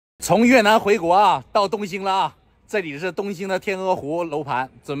从越南回国啊，到东兴了啊！这里是东兴的天鹅湖楼盘，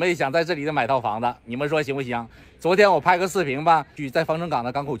准备想在这里的买套房子，你们说行不行？昨天我拍个视频吧，在方城港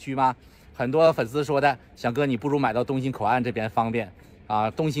的港口区嘛，很多粉丝说的，响哥你不如买到东兴口岸这边方便啊，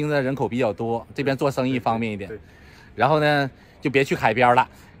东兴的人口比较多，这边做生意方便一点。然后呢，就别去海边了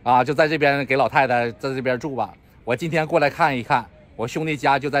啊，就在这边给老太太在这边住吧。我今天过来看一看，我兄弟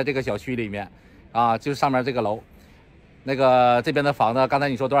家就在这个小区里面啊，就上面这个楼。那个这边的房子，刚才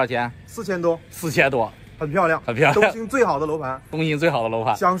你说多少钱？4000多，4000多，很漂亮，很漂亮。东兴最好的楼盘，东兴最好的楼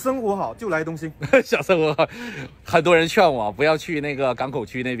盘。想生活好就来东兴，想生活好。很多人劝我不要去那个港口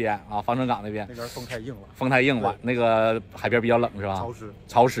区那边啊，方城港那边，那边风太硬了，风太硬了，那个海边比较冷是吧？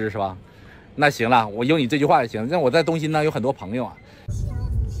潮湿是吧？那行了，我有你这句话就行。那我在东兴呢有很多朋友啊。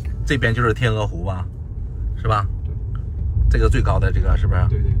这边就是天鹅湖吧，是吧？这个最高的这个是不是？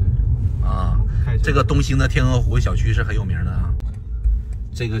对。啊。这个东兴的天鹅湖小区是很有名的啊，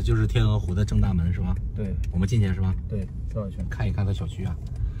这个就是天鹅湖的正大门是吧？对，我们进去是吧？对，绕一圈看一看它小区啊。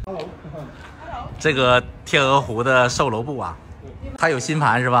Hello， 这个天鹅湖的售楼部啊，它有新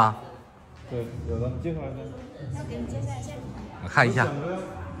盘是吧？对，有的，你介绍一下。要给你介绍一下。我看一下。200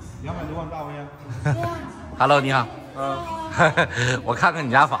多万大 V 啊。Hello， 你好。我看看你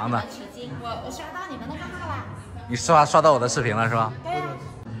家房子。我刷到你们那个号了。你刷到我的视频了是吧？对啊。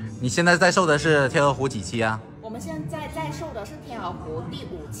你现在在售的是天鹅湖几期啊？我们现在在售的是天鹅湖第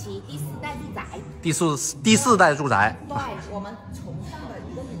5期第4代住宅。第四代住宅。对，我们崇尚的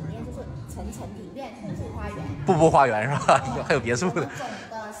一个理念就是层层庭院，户户花园。步步花园是吧？还有别墅的。总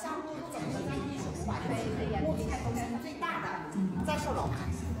的项目总的在18环，目前东兴最大的在售楼盘。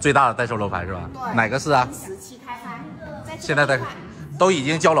最大的在售楼盘是吧？对。哪个是啊？17开发。现在都已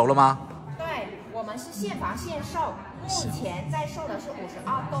经交楼了吗？对，我们是现房现售。目前在售的是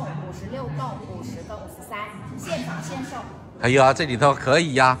52栋、56栋、50跟53，现房现售。哎呀，这里头可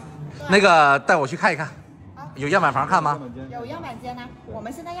以呀，那个带我去看一看，有样板房看吗？有样板间呢，我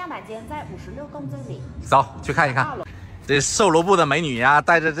们现在样板间在56栋这里。走，去看一看。这售楼部的美女呀，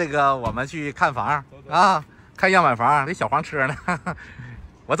带着这个我们去看房啊，看样板房。这小黄车呢？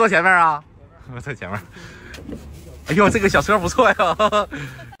我坐前面啊，我坐前面。哎呦，这个小车不错呀。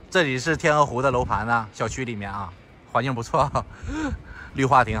这里是天鹅湖的楼盘呢，小区里面啊。环境不错，绿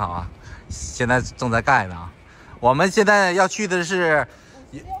化挺好啊，现在正在盖呢啊。我们现在要去的是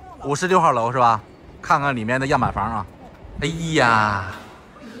56号楼是吧？看看里面的样板房啊。哎呀，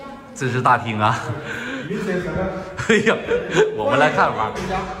这是大厅啊。哎呀，我们来看房。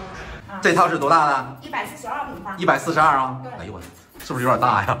这套是多大的？142平方。142啊？哎呦我，是不是有点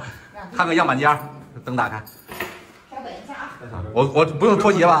大呀？看看样板间，灯打开。稍等一下啊。我不用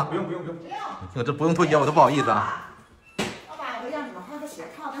脱鞋吧？不用。我这不用脱鞋，我都不好意思啊。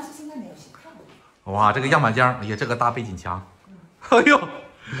哇，这个样板间，哎呀，这个大背景墙，哎呦，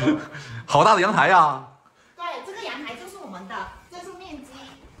好大的阳台呀！对，这个阳台就是我们的建筑面积。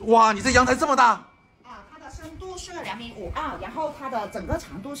哇，你这阳台这么大？啊，它的深度是2.52米，然后它的整个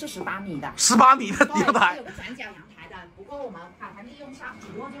长度是18米的。18米的阳台。有个转角阳台的，不过我们把它利用上，只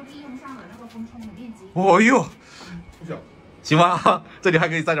不过就利用上了那个风冲的面积。哦呦，行吧，这里还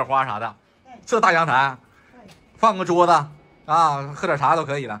可以栽点花啥的。这大阳台，放个桌子啊，喝点茶都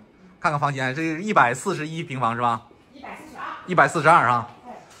可以了。看看房间，这是141平方是吧？142啊。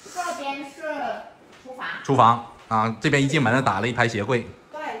对，这边是厨房。厨房啊，这边一进门打了一排鞋柜。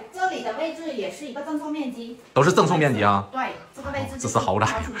对，这里的位置也是一个赠送面积。都是赠送面积啊。对，这个位置。这是豪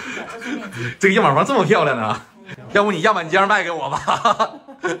宅。这个样板房这么漂亮呢，要不你样板间卖给我吧？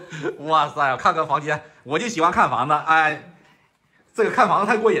哇塞，看看房间，我就喜欢看房子，哎，这个看房子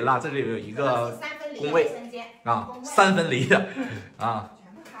太过瘾了。这里有一个工位啊，3分离的啊。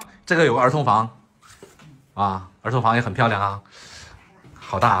这个有个儿童房，啊，儿童房也很漂亮啊，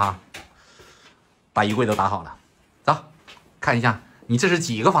好大啊，把衣柜都打好了，走，看一下，你这是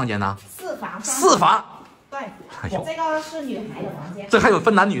几个房间呢？4房。对，这个是女孩的房间。这还有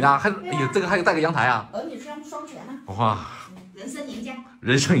分男女呢，还哎呦，这个还有带个阳台啊。儿女双全呢。哇，人生赢家。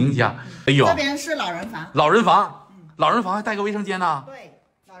人生赢家，哎呦。这边是老人房。老人房还带个卫生间呢。对，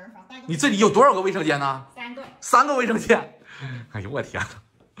老人房带个。你这里有多少个卫生间呢？3个卫生间。哎呦我天哪！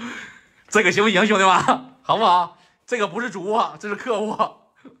这个行不行，兄弟们？好不好？这个不是主卧，这是客卧。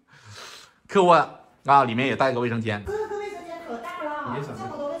客卧啊，里面也带个卫生间。这个卫生间可大了，这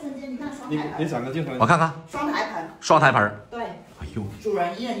么多卫生间，你看双台盆。你想个镜头？我看看。双台盆。对。哎呦。主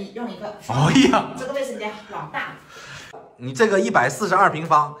人一人用一个。哎呀，这个卫生间老大。你这个142平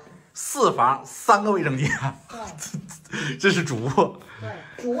方，4房3个卫生间。对。这是主卧。对，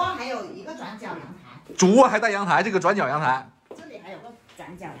主卧还有一个转角阳台。主卧还带阳台，这个转角阳台。这里还有个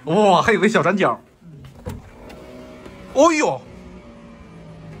转角。哇，还有个小转角。哦呦，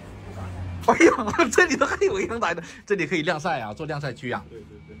哎呀，这里头还有个阳台的，这里可以晾晒呀，做晾晒区呀。对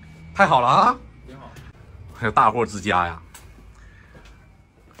对对，太好了啊！挺好。还有大户之家呀。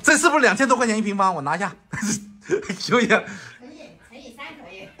这是不是2000多块钱1平方？我拿下，行不行？可以，乘以3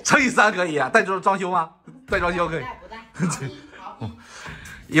可以。乘以3可以啊，带装修吗？带装修可以。不带。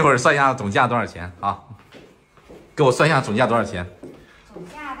一会儿算一下总价多少钱啊？给我算一下总价多少钱？总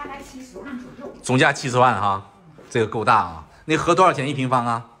价大概70万左右。总价70万哈，这个够大啊。那合多少钱1平方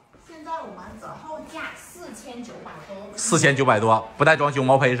啊？现在我们折后价4900多。4900多，不带装修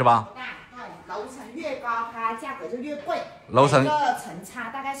毛坯是吧？不带，对，楼层越高，它价格就越贵。楼层一个层差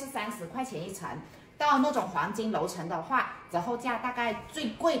大概是30块钱一层。到那种黄金楼层的话，折后价大概最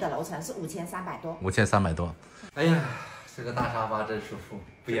贵的楼层是5300多。5300多。哎呀，这个大沙发真舒服，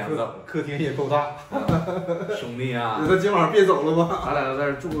不想走。客厅也够大。兄弟啊，你说今晚上别走了吧？咱俩在这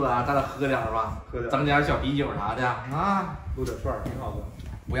儿住了，咱俩喝点吧，整点小啤酒啥的啊，撸点串挺好的。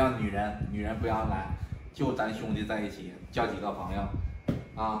不要女人不要来，就咱兄弟在一起，叫几个朋友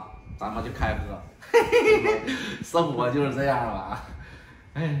啊，咱们就开喝。生活就是这样吧。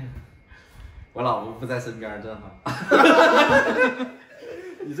哎，我老婆不在身边真好。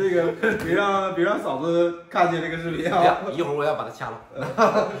你这个别让嫂子看见这个视频啊！一会儿我要把它掐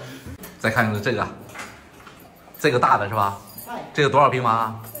了。再看看这个大的是吧？对。这个多少平方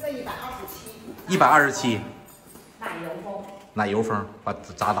啊？这个127。127。奶油风。奶油风，把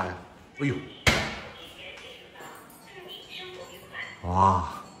闸打开。哎呦！哇！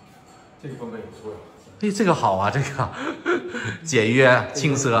这个风格也不错呀。哎，这个好啊，这个简约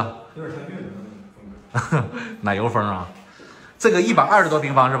轻奢。有点像越南的风格。奶油风啊！这个120多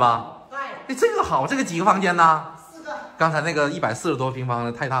平方是吧？对。哎，这个好，这个几个房间呢？4个。刚才那个140多平方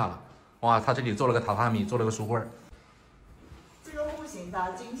的太大了，哇！他这里做了个榻榻米，做了个书柜。这个户型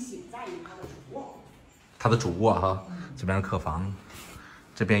的惊喜在于它的主卧。它的主卧哈，这边是客房，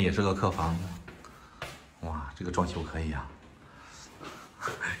这边也是个客房。哇，这个装修可以啊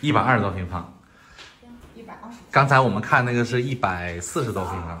！120多平方。120。刚才我们看那个是140多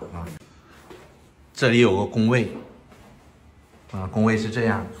平方啊。这里有个工位。啊，工位是这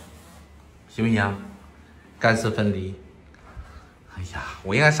样，行不行？干湿分离。哎呀，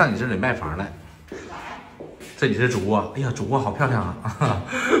我应该上你这里卖房来。这里是主卧，哎呀，主卧好漂亮啊！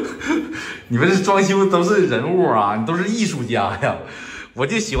你们这装修都是人物啊，你都是艺术家呀！我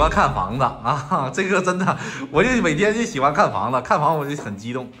就喜欢看房子啊，这个真的，我就每天就喜欢看房子，看房我就很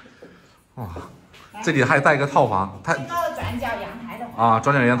激动。哇，这里还带个套房，这个转角阳台的话啊，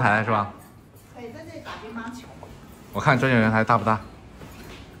转角阳台是吧？可以在这里打乒乓球。我看转角阳台大不大？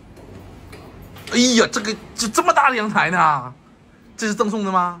哎呀，就这么大的阳台呢？这是赠送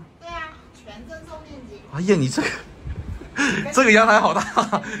的吗？对啊，全赠送面积。哎呀，你这个阳台好大，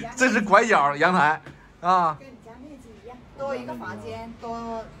这是拐角阳台啊。跟你家面积一样，多一个房间，多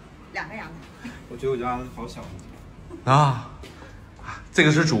2个阳台。我觉得我家好小啊。这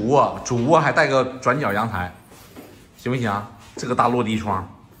个是主卧，主卧还带个转角阳台，行不行？这个大落地窗，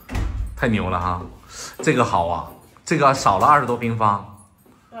太牛了哈！这个好啊。这个少了20多平方，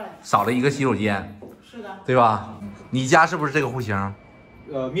对，少了一个洗手间，是的，对吧？你家是不是这个户型？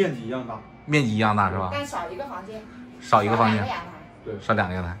面积一样大，面积一样大是吧？但少一个房间，少一个房间，对，少2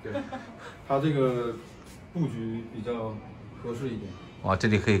个阳台。对，它这个布局比较合适一点。哇，这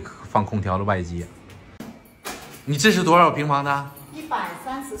里可以放空调的外机。你这是多少平方的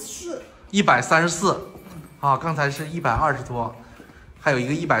？134。134，啊，刚才是120多，还有一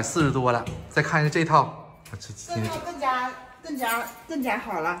个140多了。再看一下这套。这套更加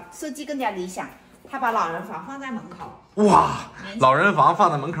好了，设计更加理想。他把老人房放在门口。哇，老人房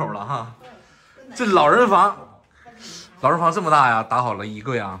放在门口了哈。这老人房这么大呀，打好了衣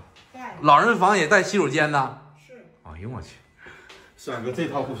柜啊。对。老人房也带洗手间呢。是。哎呦我去，选个这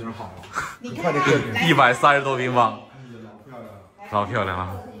套户型好啊！你看130多平方，老漂亮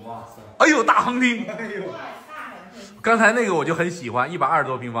了。哇塞！哎呦，大横厅。哎呦。刚才那个我就很喜欢，120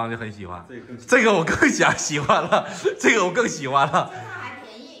多平方就很喜欢，这个我更喜欢了，这个我更喜欢了。这套还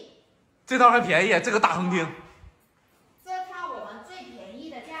便宜，这套还便宜，这个大横厅。这套我们最便宜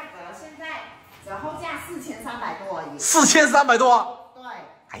的价格，现在折后价4300多而已。4300多？对。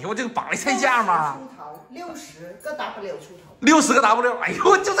哎呦，这个绑的菜价嘛。60个 W 出头。60个 W， 哎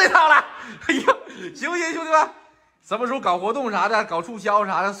呦，就这套了。哎呦，行不行，兄弟们？什么时候搞活动啥的，搞促销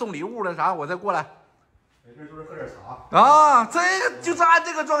啥的，送礼物的啥，我再过来。没事，就是喝点茶啊！这个就是按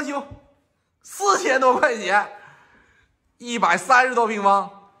这个装修，4000多块钱，130多平方。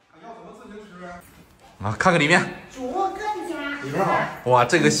要什么自行车啊？看看里面。主卧更加。里面好。哇，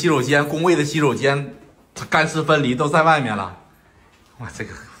这个洗手间，工位的洗手间，干湿分离都在外面了。哇，这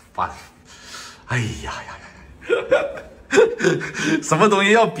个把，哎呀呀呀！什么东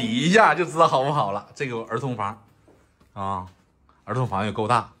西要比一下就知道好不好了。这个有儿童房啊，儿童房也够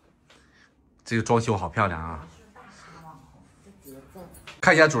大，这个装修好漂亮啊。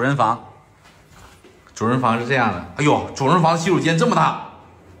看一下主人房，主人房是这样的。哎呦，主人房洗手间这么大，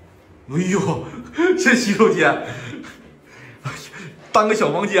哎呦，这洗手间当个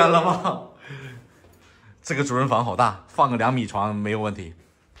小房间了吗？这个主人房好大，放个2米床没有问题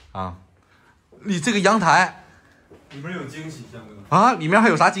啊。你这个阳台里面有惊喜，翔哥啊，里面还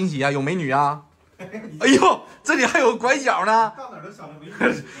有啥惊喜啊？有美女啊？哎呦，这里还有拐角呢。到哪儿都想着美女。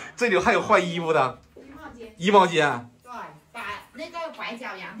这里还有换衣服的衣帽间。对，把那个拐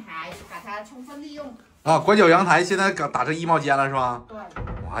角阳台把它充分利用。啊，拐角阳台现在打成衣帽间了是吧？对。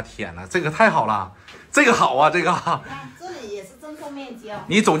我天哪，这个太好了，这个好啊，这个。这里也是正空面积哦。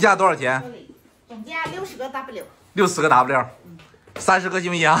你总价多少钱？这里总价60个 W。60个 W，30个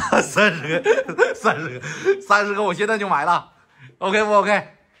行不行？30个，我现在就买了。OK 不 OK？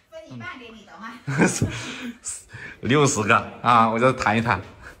 分一半给你的吗？60个啊，我就谈一谈，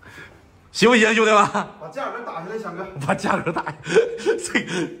行不行，兄弟们？把价格打下来，翔哥。把价格打，这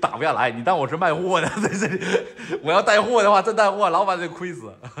个打不下来。你当我是卖货的，在这里，我要带货的话，真带货，老板得亏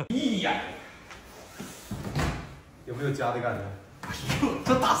死。有没有家的感觉？哎呦，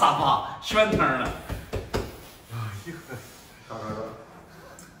这大沙发宣腾的。哎呦，嘎嘎的，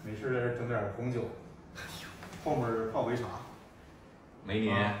没事整点红酒，后面泡杯茶。美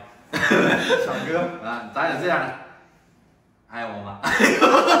女，翔哥啊，咱也这样的，爱我吗？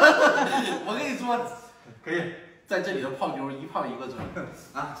我跟你说，可以在这里的泡妞一泡一个准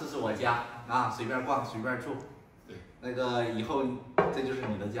啊！这是我家啊，随便逛随便住。对，那个以后这就是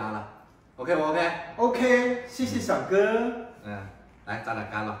你的家了。OK 不 OK， 谢谢翔哥。嗯，来，咱俩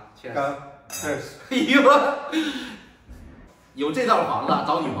干了，干 ，Cheers。哎呦，有这套房子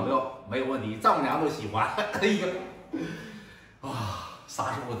找女朋友没有问题，丈母娘都喜欢。哎呦，哇，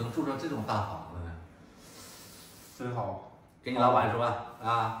啥时候能住上这种大房子呢？真好。给你老板说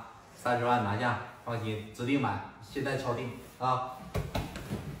啊，30万拿下，放心，指定买，现在敲定啊，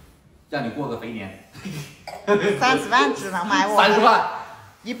让你过个肥年。30万只能买我30万，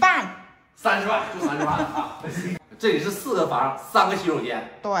一半。30万就30万啊！这里是4个房，3个洗手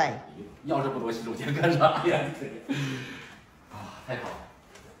间。对。要这么多洗手间干啥呀？啊，太好了，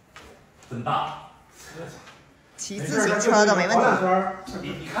真大。骑自行车都没问题。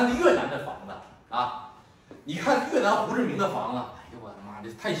你看越南的房子啊，你看越南胡志明的房子，哎呦我的妈，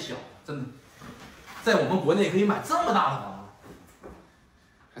这太小了，真的，在我们国内可以买这么大的房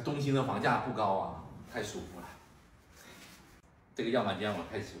子。东兴的房价不高啊，太舒服了。这个样板间我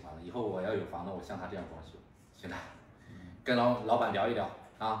太喜欢了，以后我要有房子，我像他这样装修。现在跟老板聊一聊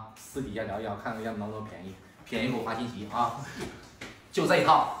啊，私底下聊一聊，看看要能不能便宜，便宜给我发信息啊，就这一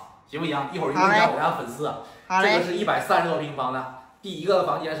套，行不行？一会儿约一下我家粉丝。这个是130多平方的，第一个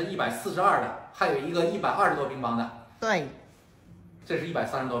房间是142的，还有一个120多平方的。对。这是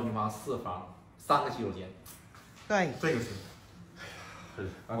130多平方4房，3个洗手间。对。这个是。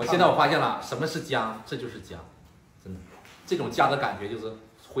我现在我发现了，什么是家？这就是家，真的，这种家的感觉就是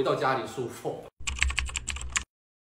回到家里舒服。